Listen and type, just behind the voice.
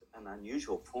an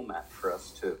unusual format for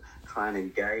us to try and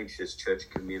engage as church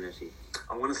community.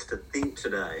 I want us to think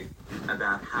today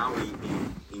about how we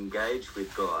engage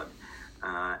with God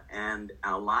and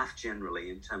our life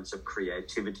generally in terms of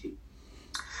creativity.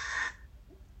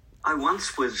 I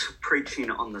once was preaching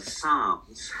on the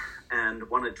Psalms and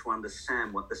wanted to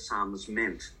understand what the Psalms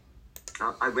meant.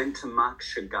 I went to Marc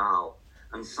Chagall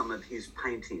and some of his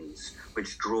paintings,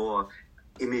 which draw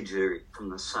imagery from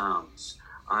the Psalms.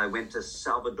 I went to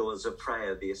Salvador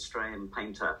Zafraya, the Australian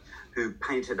painter, who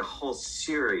painted a whole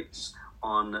series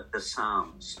on the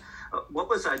Psalms. What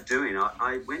was I doing?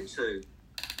 I went to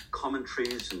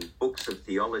commentaries and books of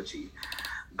theology,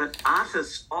 but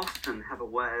artists often have a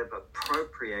way of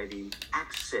appropriating,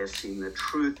 accessing the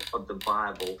truth of the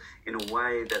Bible in a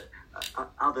way that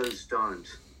others don't.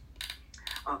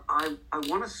 I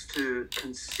want us to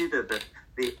consider that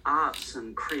the arts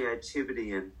and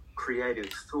creativity and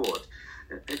creative thought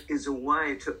is a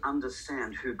way to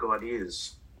understand who God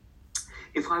is.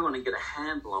 If I want to get a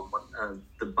handle on what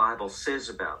the Bible says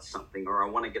about something, or I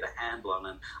want to get a handle on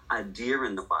an idea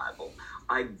in the Bible,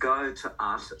 I go to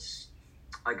artists.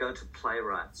 I go to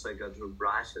playwrights. I go to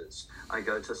writers. I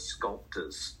go to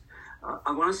sculptors.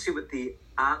 I want to see what the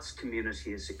arts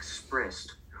community has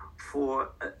expressed. For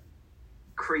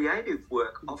creative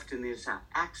work often is our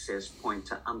access point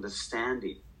to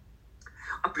understanding.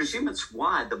 I presume it's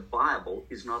why the Bible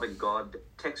is not a God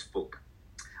textbook.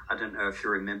 I don't know if you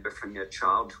remember from your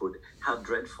childhood how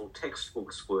dreadful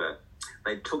textbooks were.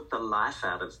 They took the life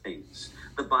out of things.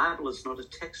 The Bible is not a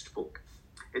textbook.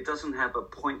 It doesn't have a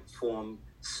point form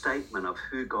statement of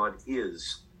who God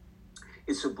is.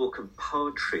 It's a book of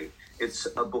poetry. It's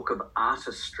a book of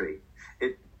artistry.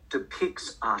 It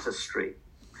depicts artistry.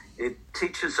 It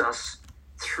teaches us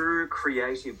through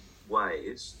creative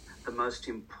ways the most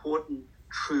important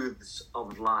truths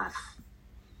of life.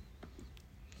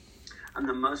 And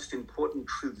the most important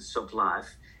truths of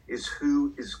life is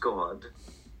who is God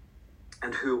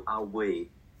and who are we.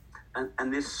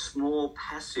 And this small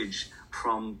passage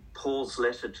from Paul's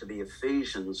letter to the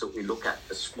Ephesians that we look at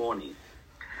this morning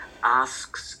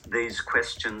asks these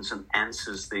questions and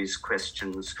answers these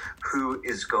questions. Who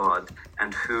is God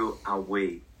and who are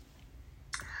we?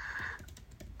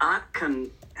 Art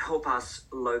can help us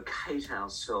locate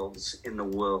ourselves in the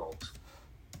world.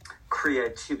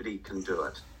 Creativity can do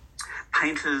it.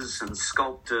 Painters and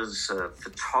sculptors,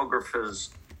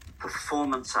 photographers,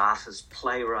 performance artists,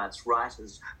 playwrights,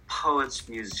 writers, poets,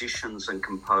 musicians, and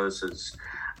composers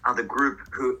are the group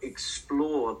who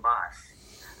explore life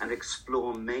and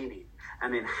explore meaning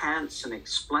and enhance and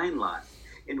explain life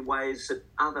in ways that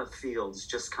other fields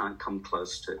just can't come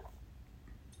close to.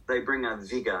 They bring a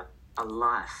vigor, a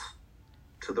life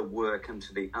to the work and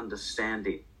to the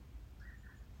understanding.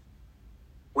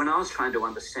 When I was trying to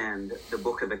understand the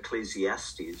book of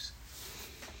Ecclesiastes,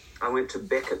 I went to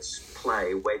Beckett's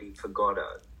play, Waiting for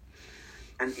Godot.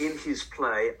 And in his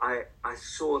play, I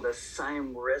saw the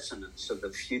same resonance of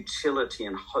the futility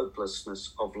and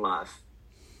hopelessness of life.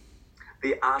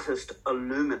 The artist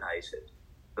illuminated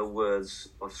the words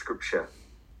of Scripture.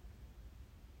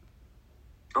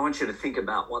 I want you to think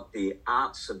about what the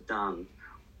arts have done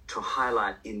to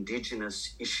highlight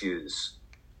Indigenous issues.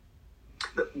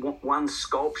 One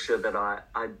sculpture that I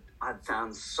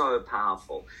found so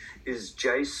powerful is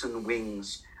Jason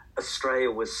Wing's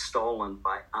Australia Was Stolen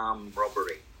by Armed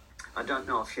Robbery. I don't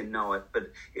know if you know it,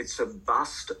 but it's a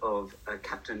bust of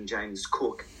Captain James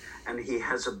Cook, and he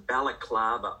has a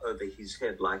balaclava over his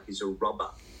head like he's a robber.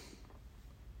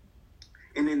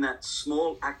 And in that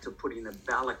small act of putting a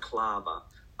balaclava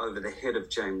over the head of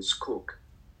James Cook,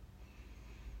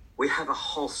 we have a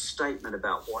whole statement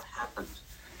about what happened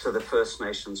to the First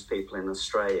Nations people in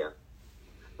Australia.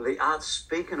 The arts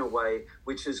speak in a way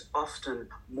which is often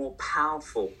more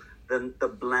powerful than the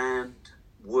bland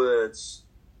words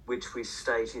which we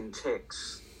state in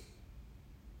text.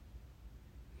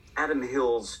 Adam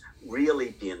Hill's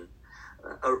Wheelie Bin,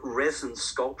 a resin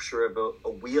sculpture of a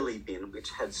wheelie bin which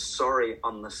had sorry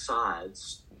on the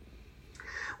sides,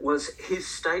 was his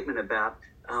statement about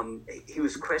he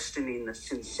was questioning the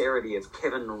sincerity of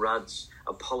Kevin Rudd's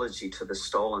apology to the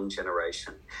stolen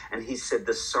generation. And he said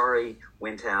the sorry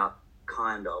went out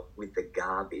kind of with the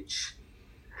garbage.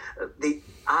 The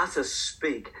artists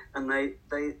speak, and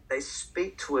they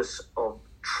speak to us of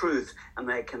truth, and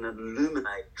they can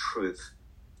illuminate truth.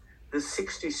 The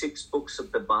 66 books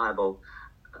of the Bible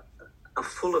are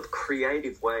full of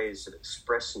creative ways of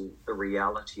expressing the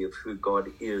reality of who God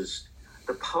is.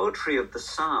 The poetry of the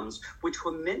Psalms, which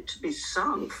were meant to be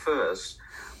sung first,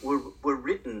 were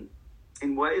written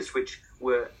in ways which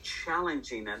were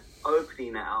challenging and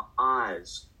opening our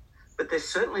eyes. but they're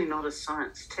certainly not a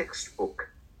science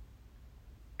textbook.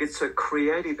 It's a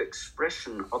creative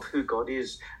expression of who God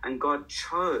is, and God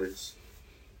chose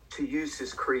to use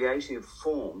this creative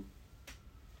form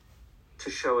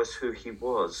to show us who he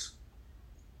was.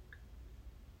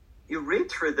 You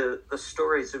read through the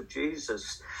stories of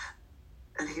Jesus,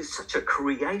 and he's such a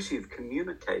creative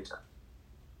communicator.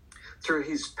 Through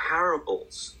his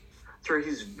parables, through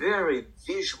his very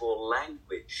visual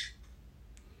language,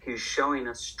 he's showing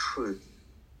us truth.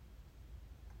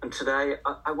 And today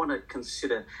I want to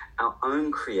consider our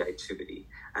own creativity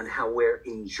and how we're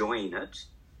enjoying it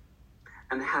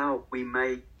and how we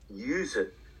may use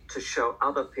it to show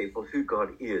other people who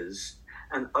God is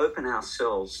and open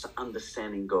ourselves to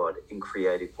understanding God in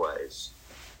creative ways.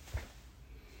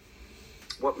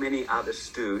 What many artists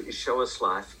do is show us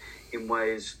life in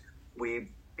ways we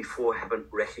before haven't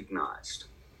recognized.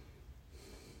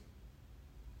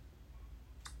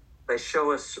 They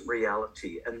show us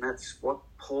reality, and that's what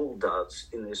Paul does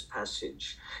in this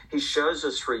passage. He shows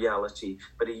us reality,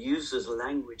 but he uses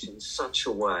language in such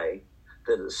a way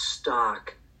that it's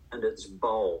stark and it's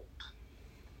bold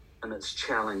and it's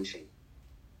challenging.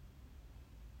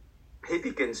 He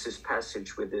begins this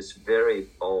passage with this very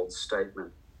bold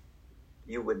statement: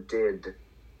 "You were dead."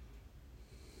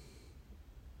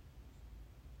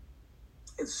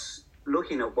 It's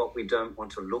looking at what we don't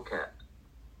want to look at.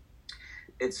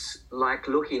 It's like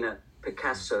looking at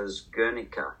Picasso's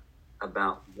Guernica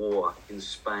about war in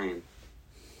Spain,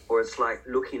 or it's like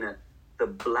looking at the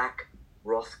black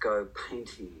Rothko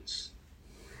paintings.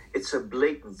 It's a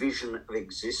bleak vision of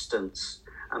existence,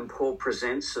 and Paul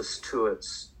presents us to it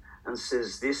and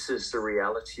says, this is the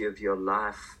reality of your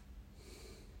life.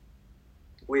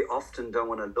 We often don't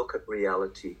want to look at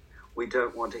reality. We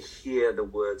don't want to hear the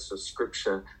words of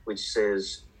Scripture which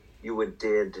says, you were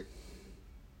dead,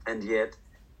 and yet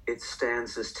it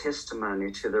stands as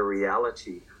testimony to the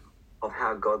reality of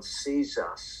how God sees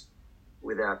us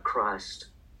without Christ.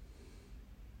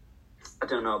 I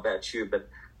don't know about you, but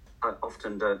I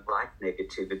often don't like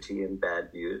negativity and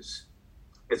bad news.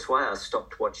 It's why I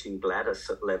stopped watching Gladys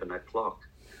at 11 o'clock.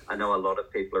 I know a lot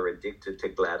of people are addicted to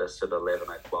Gladys at 11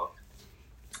 o'clock.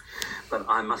 But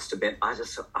I must admit, I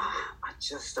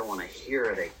just don't want to hear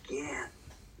it again.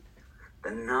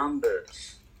 The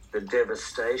numbers, the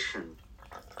devastation.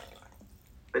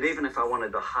 But even if I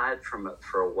wanted to hide from it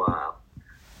for a while,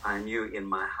 I knew in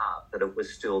my heart that it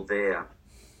was still there.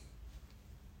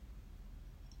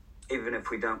 Even if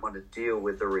we don't want to deal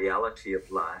with the reality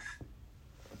of life,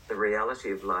 the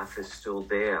reality of life is still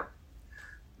there.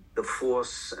 The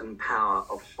force and power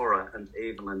of horror and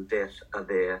evil and death are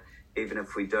there, even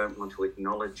if we don't want to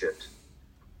acknowledge it.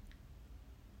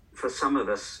 For some of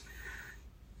us,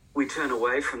 we turn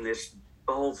away from this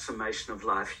bold summation of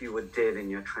life. You were dead in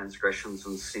your transgressions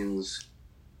and sins.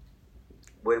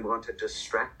 We want to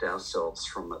distract ourselves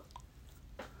from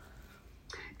it.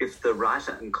 If the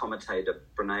writer and commentator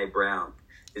Brené Brown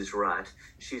is right,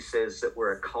 she says that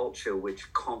we're a culture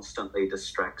which constantly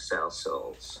distracts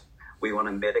ourselves. We want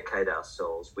to medicate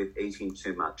ourselves with eating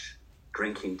too much,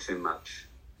 drinking too much,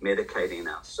 medicating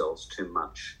ourselves too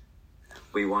much.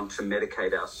 We want to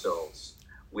medicate ourselves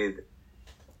with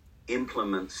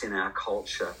implements in our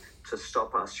culture to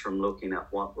stop us from looking at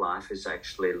what life is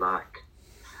actually like.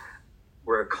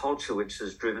 We're a culture which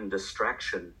has driven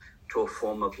distraction to a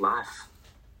form of life.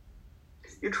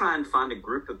 You try and find a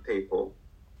group of people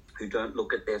who don't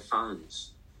look at their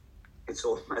phones. It's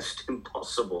almost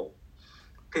impossible.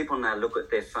 People now look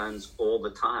at their phones all the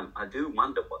time. I do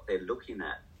wonder what they're looking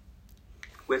at.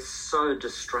 We're so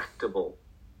distractible.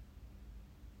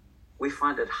 We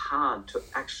find it hard to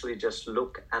actually just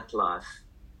look at life.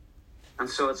 And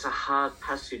so it's a hard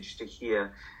passage to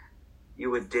hear. You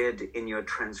were dead in your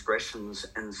transgressions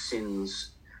and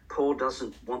sins. Paul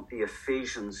doesn't want the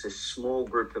Ephesians, this small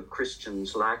group of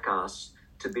Christians like us,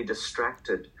 to be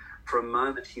distracted. For a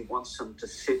moment, he wants them to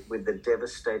sit with the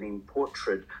devastating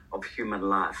portrait of human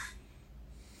life.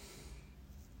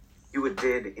 You were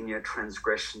dead in your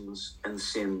transgressions and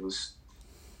sins.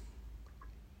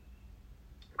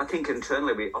 I think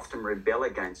internally we often rebel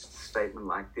against a statement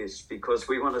like this because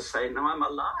we want to say, no, I'm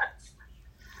alive.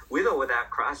 With or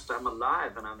without Christ, I'm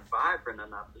alive and I'm vibrant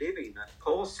and I'm living. And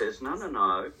Paul says,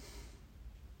 no.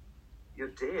 You're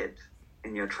dead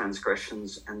in your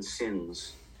transgressions and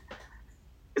sins.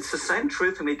 It's the same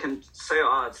truth, and we can say,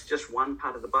 it's just one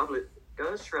part of the Bible. It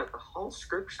goes throughout the whole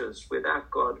Scriptures.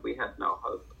 Without God, we have no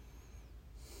hope.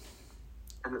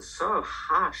 And it's so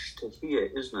harsh to hear,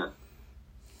 isn't it?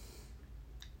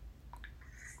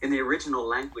 In the original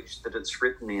language that it's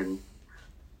written in,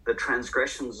 The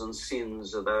transgressions and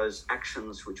sins are those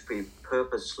actions which we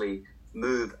purposely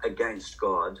move against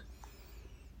God,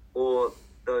 or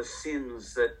those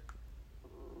sins that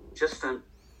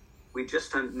we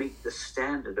just don't meet the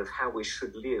standard of how we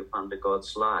should live under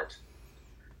God's light.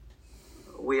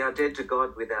 We are dead to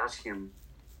God without him,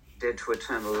 dead to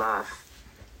eternal life.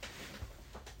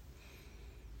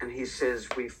 And he says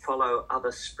we follow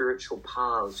other spiritual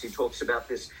paths. He talks about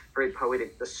this very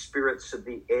poetic, the spirits of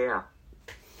the air.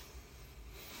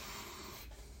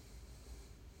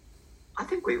 I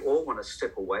think we all want to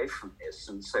step away from this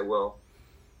and say, well,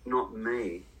 not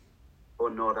me or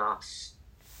not us.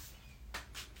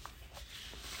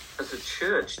 As a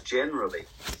church, generally,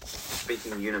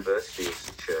 speaking university as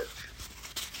a church,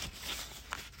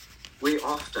 we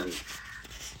often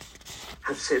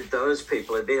have said those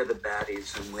people are they're the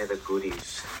baddies and we're the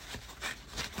goodies.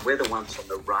 We're the ones on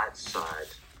the right side.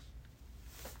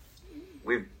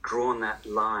 We've drawn that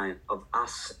line of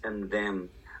us and them.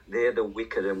 They're the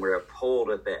wicked and we're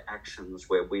appalled at their actions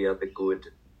where we are the good.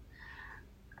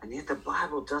 And yet the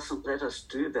Bible doesn't let us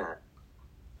do that.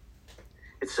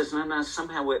 It says, no,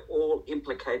 somehow we're all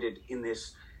implicated in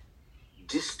this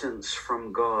distance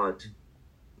from God.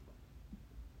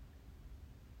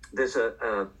 There's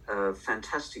a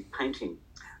fantastic painting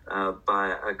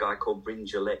by a guy called Bryn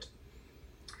Gillette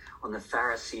on the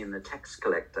Pharisee and the tax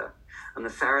collector. And the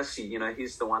Pharisee,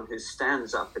 he's the one who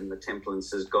stands up in the temple and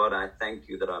says, God, I thank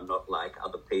you that I'm not like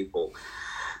other people,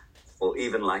 or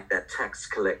even like that tax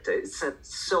collector. It's that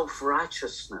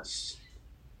self-righteousness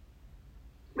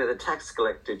where the tax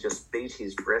collector just beat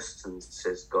his breast and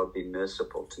says, God, be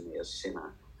merciful to me, a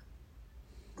sinner.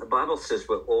 The Bible says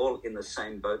we're all in the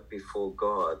same boat before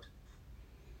God,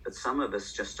 but some of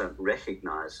us just don't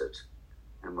recognize it,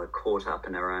 and we're caught up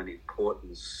in our own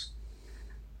importance.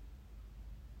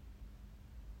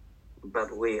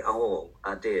 But we all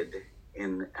are dead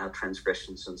in our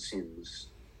transgressions and sins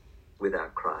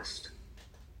without Christ.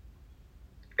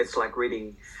 It's like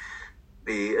reading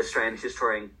the Australian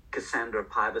historian Cassandra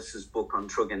Pybus's book on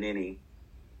Truganini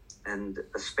and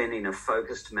spending a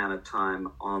focused amount of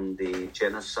time on the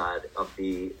genocide of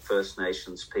the First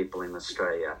Nations people in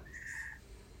Australia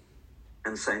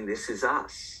and saying, this is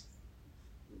us.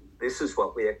 This is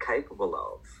what we are capable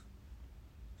of.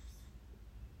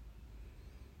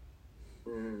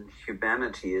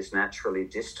 Humanity is naturally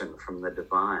distant from the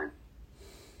divine.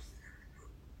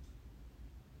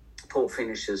 Paul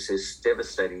finishes this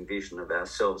devastating vision of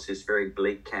ourselves, this very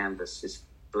bleak canvas, this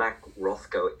black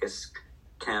Rothko-esque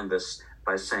canvas,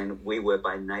 by saying we were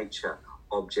by nature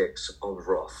objects of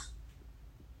wrath.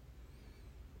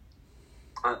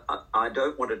 I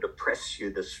don't want to depress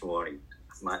you this morning.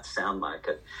 It might sound like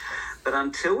it. But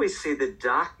until we see the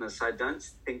darkness, I don't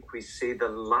think we see the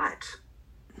light.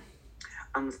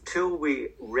 Until we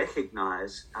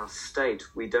recognize our state,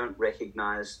 we don't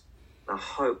recognize the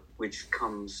hope which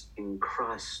comes in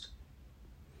Christ.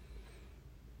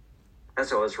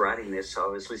 As I was writing this, I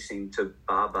was listening to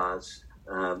Barbar's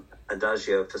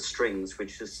Adagio for Strings,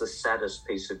 which is the saddest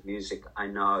piece of music I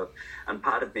know. And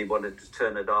part of me wanted to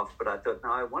turn it off, but I thought,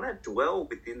 no, I want to dwell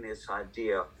within this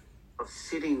idea of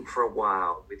sitting for a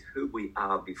while with who we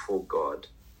are before God.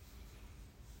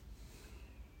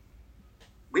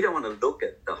 We don't want to look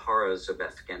at the horrors of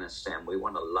Afghanistan. We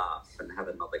want to laugh and have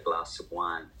another glass of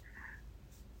wine.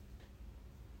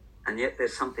 And yet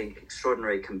there's something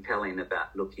extraordinarily compelling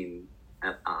about looking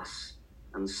at us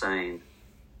and saying,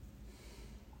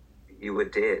 you were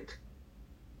dead.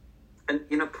 And,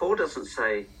 Paul doesn't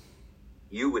say,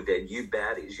 you were dead, you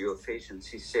baddies, you Ephesians.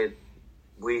 He said,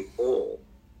 we all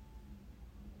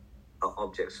are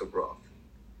objects of wrath.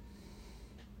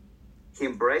 He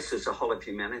embraces the whole of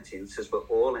humanity and says, we're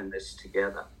all in this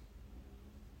together.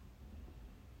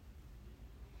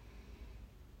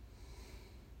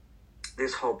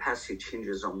 This whole passage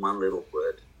hinges on one little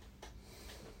word,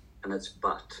 and it's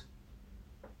but.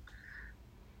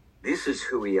 This is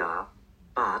who we are,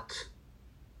 but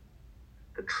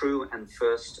the true and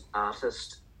first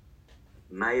artist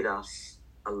made us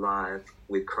alive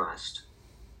with Christ.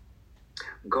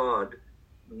 God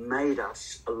made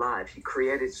us alive. He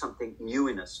created something new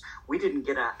in us. We didn't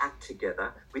get our act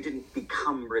together. We didn't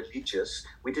become religious.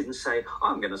 We didn't say,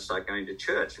 I'm going to start going to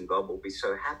church and God will be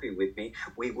so happy with me.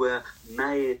 We were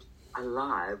made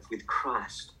alive with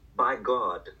Christ by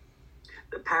God.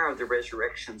 The power of the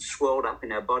resurrection swelled up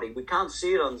in our body. We can't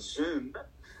see it on Zoom,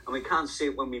 and we can't see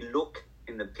it when we look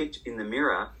in the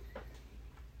mirror.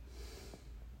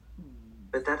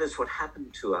 But that is what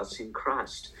happened to us in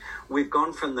Christ. We've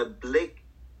gone from the bleak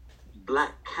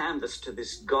black canvas to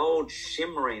this gold,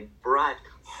 shimmering, bright,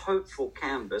 hopeful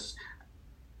canvas,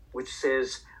 which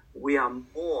says We are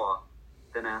more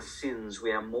than our sins.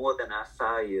 We are more than our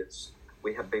failures.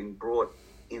 We have been brought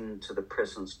into the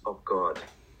presence of God.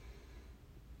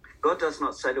 God does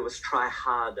not say to us, try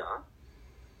harder,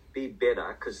 be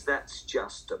better, because that's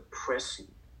just depressing.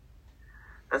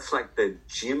 That's like the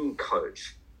gym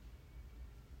coach.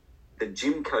 The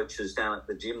gym coaches down at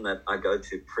the gym that I go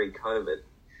to pre-COVID,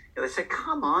 they say,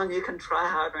 come on, you can try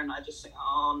harder. And I just think,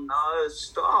 oh no,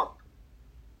 stop.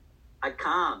 I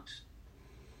can't.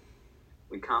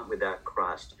 We can't without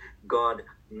Christ. God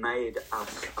made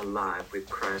us alive with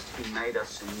Christ. He made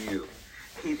us anew.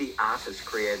 He, the artist,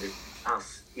 created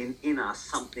us in us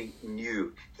something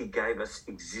new. He gave us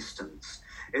existence.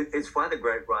 It's why the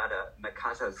great writer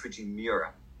Makoto Fujimura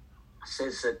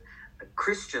says that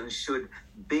Christians should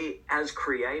be as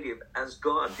creative as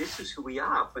God. This is who we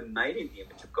are. If we're made in the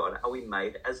image of God, are we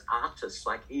made as artists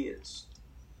like He is?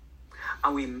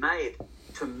 Are we made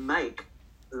to make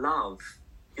love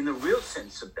in the real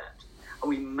sense of that? Are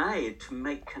we made to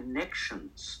make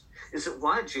connections? Is it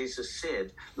why Jesus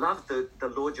said, love the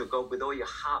Lord your God with all your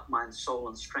heart, mind, soul,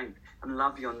 and strength, and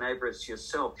love your neighbor as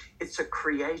yourself? It's a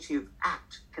creative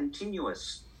act,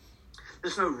 continuous.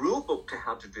 There's no rule book to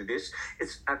how to do this.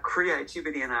 It's our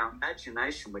creativity and our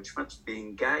imagination which must be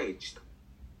engaged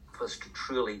for us to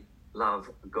truly love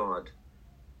God.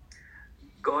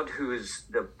 God, who is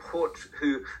the port,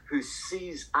 who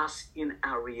sees us in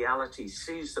our reality,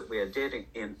 sees that we are dead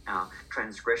in our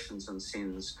transgressions and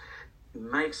sins,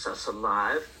 makes us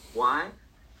alive. Why?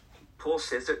 Paul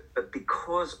says it, but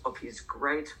because of His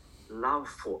great love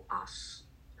for us,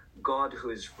 God, who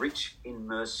is rich in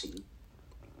mercy,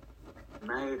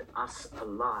 made us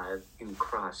alive in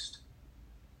Christ.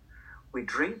 We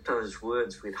drink those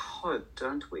words with hope,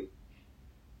 don't we?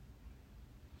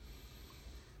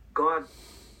 God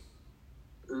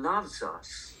loves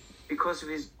us because of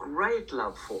His great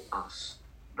love for us.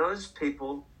 Those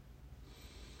people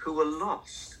who were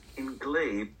lost in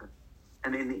Glebe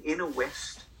and in the inner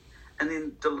west and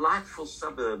in delightful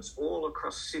suburbs all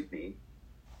across Sydney,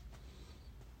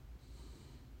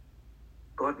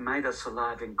 God made us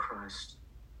alive in Christ.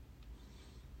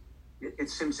 It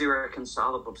seems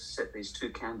irreconcilable to set these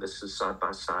two canvases side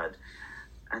by side,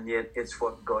 and yet it's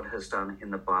what God has done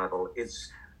in the Bible.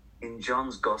 It's in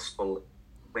John's Gospel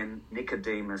when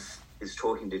Nicodemus is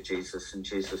talking to Jesus and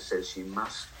Jesus says, you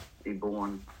must be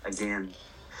born again.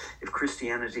 If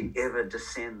Christianity ever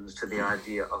descends to the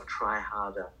idea of try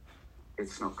harder,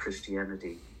 it's not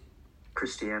Christianity.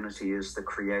 Christianity is the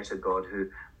Creator God who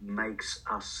makes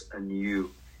us anew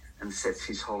and sets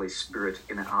His Holy Spirit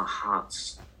in our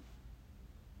hearts.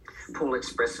 Paul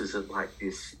expresses it like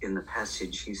this in the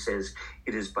passage. He says,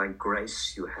 it is by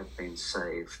grace you have been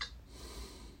saved,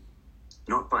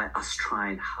 not by us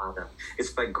trying harder.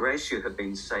 It's by grace you have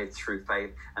been saved through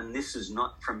faith, and this is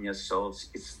not from yourselves,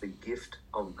 it's the gift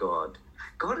of God.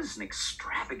 God is an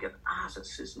extravagant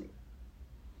artist, isn't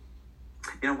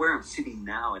He? Where I'm sitting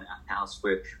now in our house,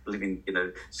 we're living,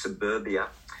 suburbia,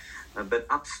 but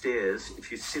upstairs,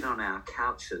 if you sit on our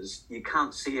couches, you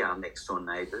can't see our next door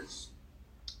neighbours.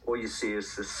 All you see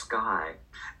is the sky.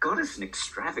 God is an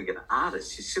extravagant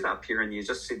artist. You sit up here and you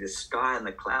just see the sky and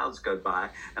the clouds go by,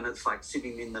 and it's like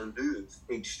sitting in the Louvre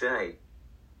each day.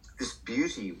 This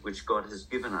beauty which God has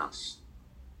given us.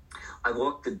 I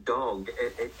walk the dog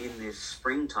in this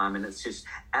springtime, and it's this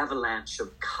avalanche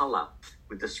of colour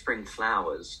with the spring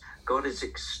flowers. God is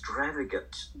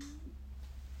extravagant.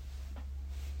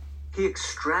 He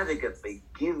extravagantly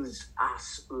gives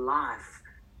us life.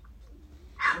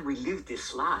 How do we live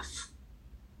this life?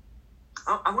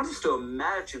 I want us to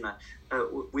imagine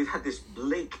we've had this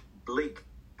bleak,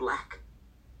 black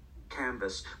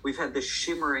canvas. We've had this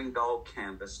shimmering gold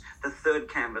canvas. The third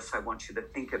canvas I want you to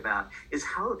think about is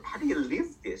how do you live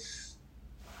this?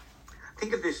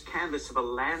 Think of this canvas of a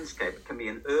landscape. It can be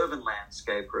an urban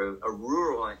landscape or a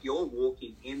rural. You're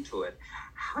walking into it.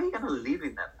 How are you going to live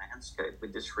in that landscape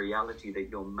with this reality that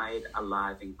you're made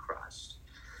alive in Christ?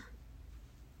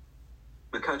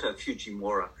 Makoto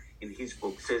Fujimura, in his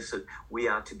book, says that we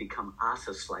are to become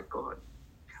artists like God.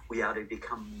 We are to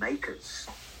become makers.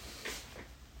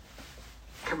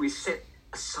 Can we set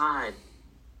aside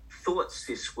thoughts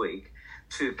this week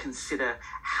to consider,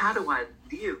 how do I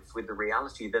live with the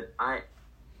reality that I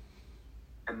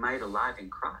am made alive in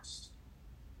Christ?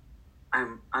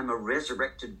 I'm a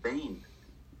resurrected being.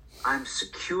 I'm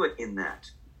secure in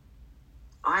that.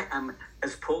 I am,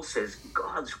 as Paul says,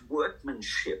 God's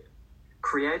workmanship,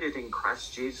 created in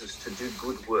Christ Jesus to do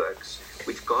good works,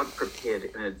 which God prepared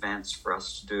in advance for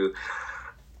us to do.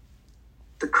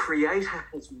 The Creator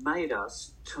has made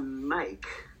us to make.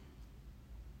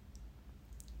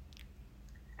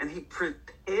 and he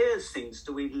prepares things.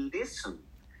 Do we listen?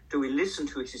 Do we listen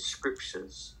to his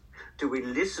scriptures? Do we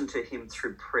listen to him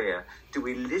through prayer? Do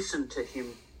we listen to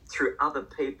him through other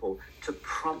people to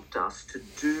prompt us to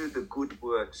do the good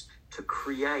works, to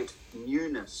create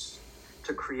newness,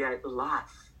 to create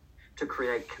life, to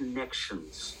create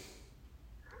connections?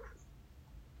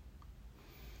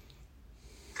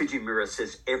 Fujimura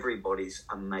says everybody's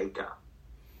a maker.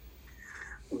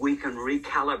 We can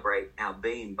recalibrate our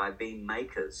being by being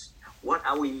makers. What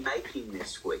are we making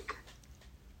this week?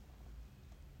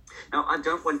 Now, I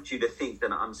don't want you to think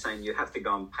that I'm saying you have to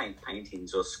go and paint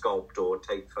paintings or sculpt or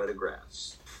take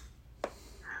photographs.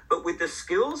 But with the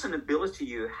skills and ability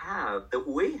you have, that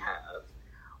we have,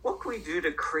 what can we do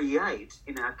to create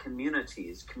in our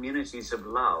communities, communities of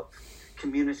love,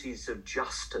 communities of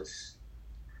justice,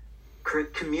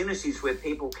 communities where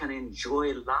people can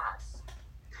enjoy life,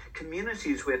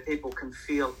 communities where people can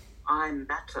feel I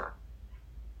matter?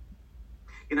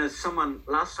 You know,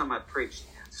 last time I preached,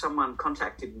 someone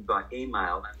contacted me by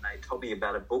email and they told me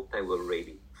about a book they were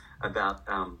reading about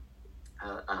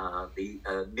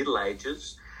the Middle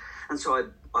Ages. And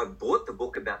so I bought the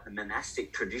book about the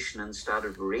monastic tradition and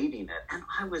started reading it. And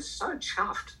I was so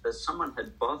chuffed that someone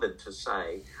had bothered to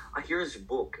say, oh, here is a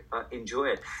book,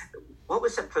 enjoy it. What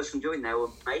was that person doing? They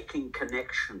were making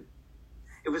connection.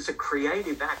 It was a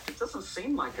creative act. It doesn't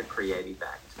seem like a creative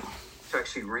act to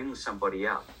actually ring somebody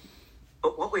up.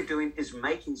 But what we're doing is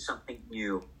making something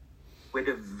new. We're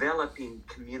developing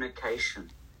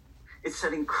communication. It's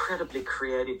that incredibly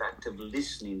creative act of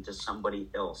listening to somebody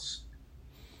else.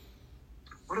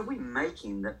 What are we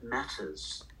making that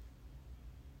matters?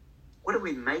 What are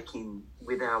we making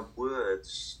with our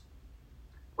words?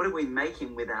 What are we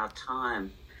making with our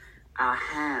time, our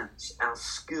hands, our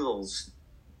skills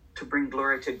to bring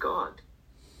glory to God?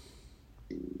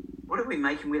 What are we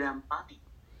making with our money?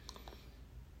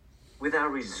 With our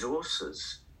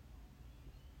resources?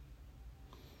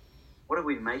 What are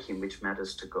we making which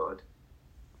matters to God?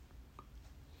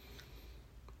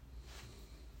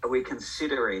 Are we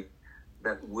considering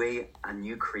that we are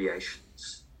new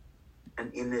creations?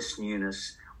 And in this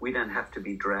newness, we don't have to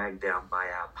be dragged down by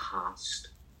our past.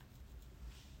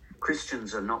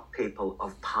 Christians are not people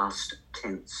of past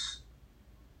tense.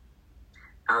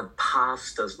 Our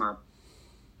past does not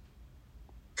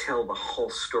tell the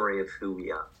whole story of who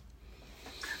we are.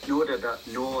 Nor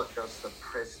does the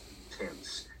present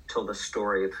tense tell the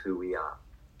story of who we are.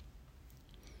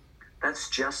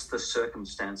 That's just the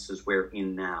circumstances we're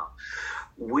in now.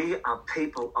 We are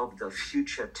people of the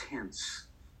future tense.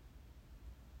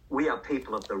 We are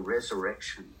people of the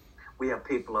resurrection. We are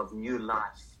people of new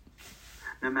life.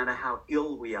 No matter how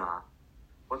ill we are,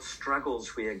 what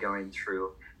struggles we are going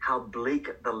through, how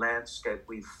bleak the landscape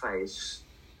we face,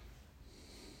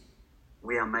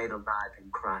 we are made alive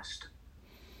in Christ.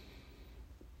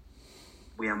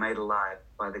 We are made alive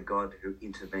by the God who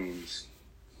intervenes.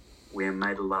 We are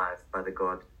made alive by the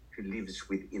God who lives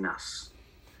within us.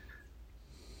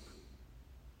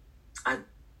 I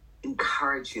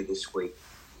encourage you this week,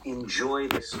 enjoy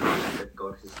this life that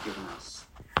God has given us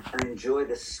and enjoy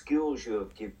the skills you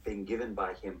have been given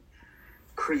by him.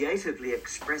 Creatively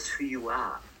express who you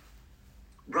are.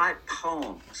 Write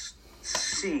poems,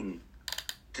 sing,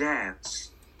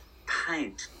 dance,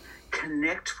 paint,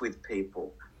 connect with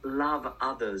people, love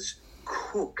others,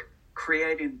 cook,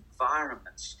 create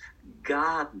environments,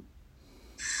 garden,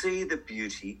 see the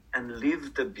beauty and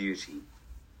live the beauty.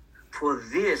 For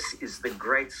this is the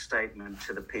great statement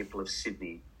to the people of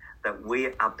Sydney, that we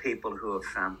are people who have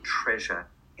found treasure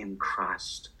in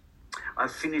Christ. I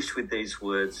finish with these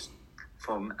words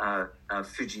from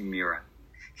Fujimura.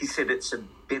 He said it's a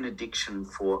benediction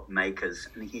for makers,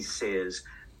 and he says,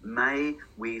 may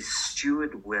we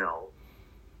steward well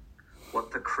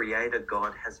what the Creator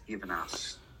God has given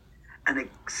us and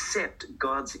accept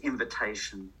God's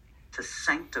invitation to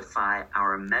sanctify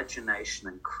our imagination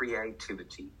and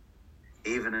creativity,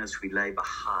 even as we labor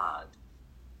hard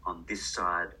on this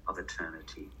side of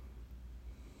eternity.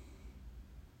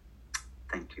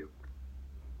 Thank you.